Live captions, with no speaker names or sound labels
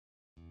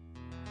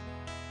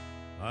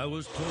I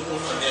was told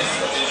What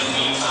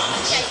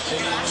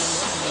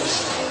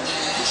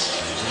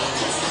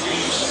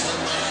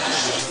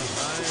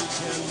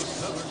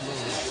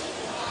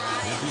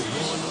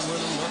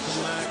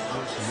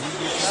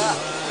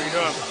are you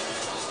doing?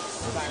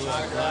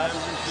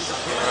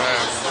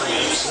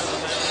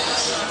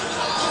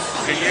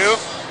 And you?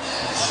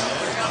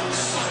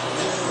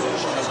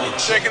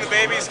 Shaking the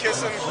babies, kiss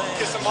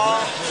them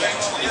all.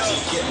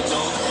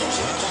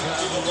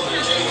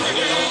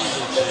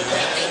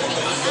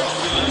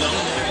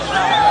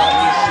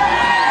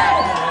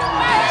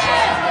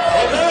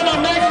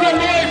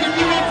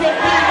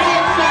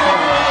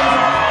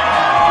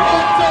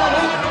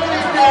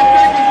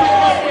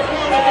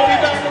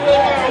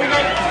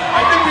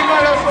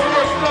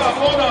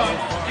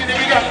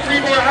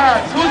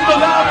 Who's the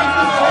loudest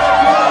in the whole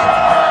club?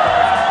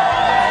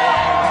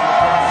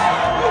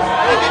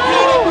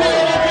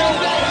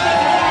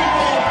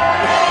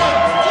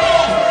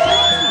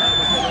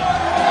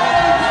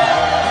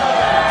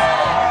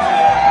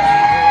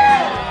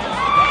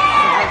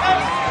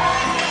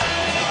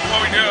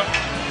 What we do?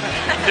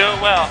 Do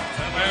it well.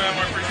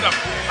 More free stuff.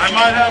 I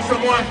might have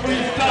some more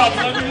free stuff.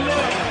 Let me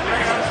look.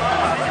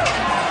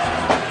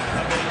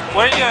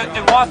 What are you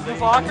in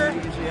Watson's locker?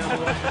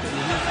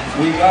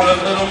 We got a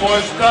little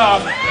more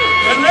stuff.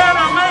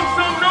 Atlanta, make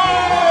some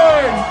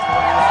noise!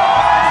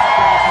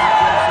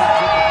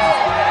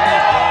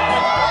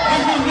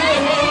 This is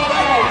it,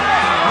 everybody.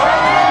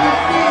 Right on the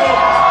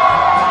field.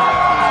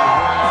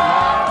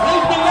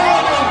 Who's the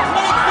loudest?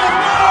 Make some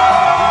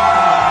noise!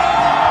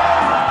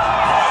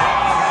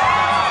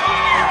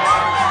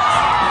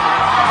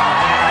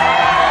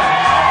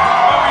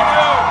 What we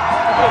do?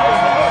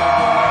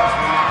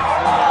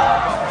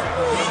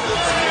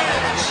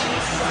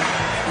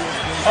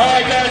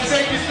 Alright guys,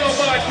 thank you so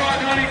much. Hot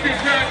Huntington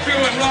Tattoo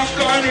and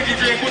Rockstar Energy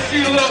Drink. We'll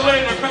see you a little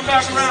later. Come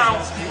back around.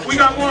 We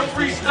got more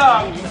free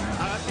stuff.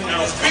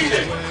 Now beat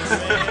it.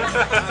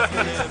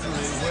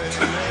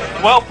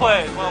 Well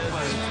played, well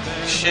played.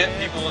 Shit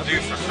people will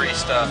do for free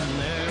stuff.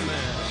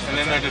 And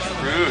then they're just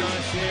rude.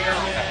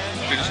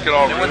 They just get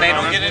all rude. And when they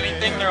don't get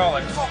anything, they're all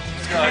like, fuck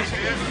these guys.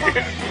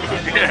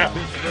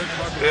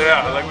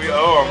 Yeah, like we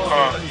owe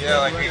them, Yeah,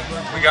 like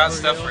we got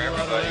stuff for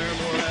everybody.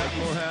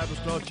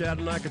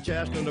 chatting like a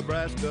Chaska,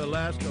 Nebraska,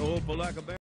 Alaska, Opal like a bear.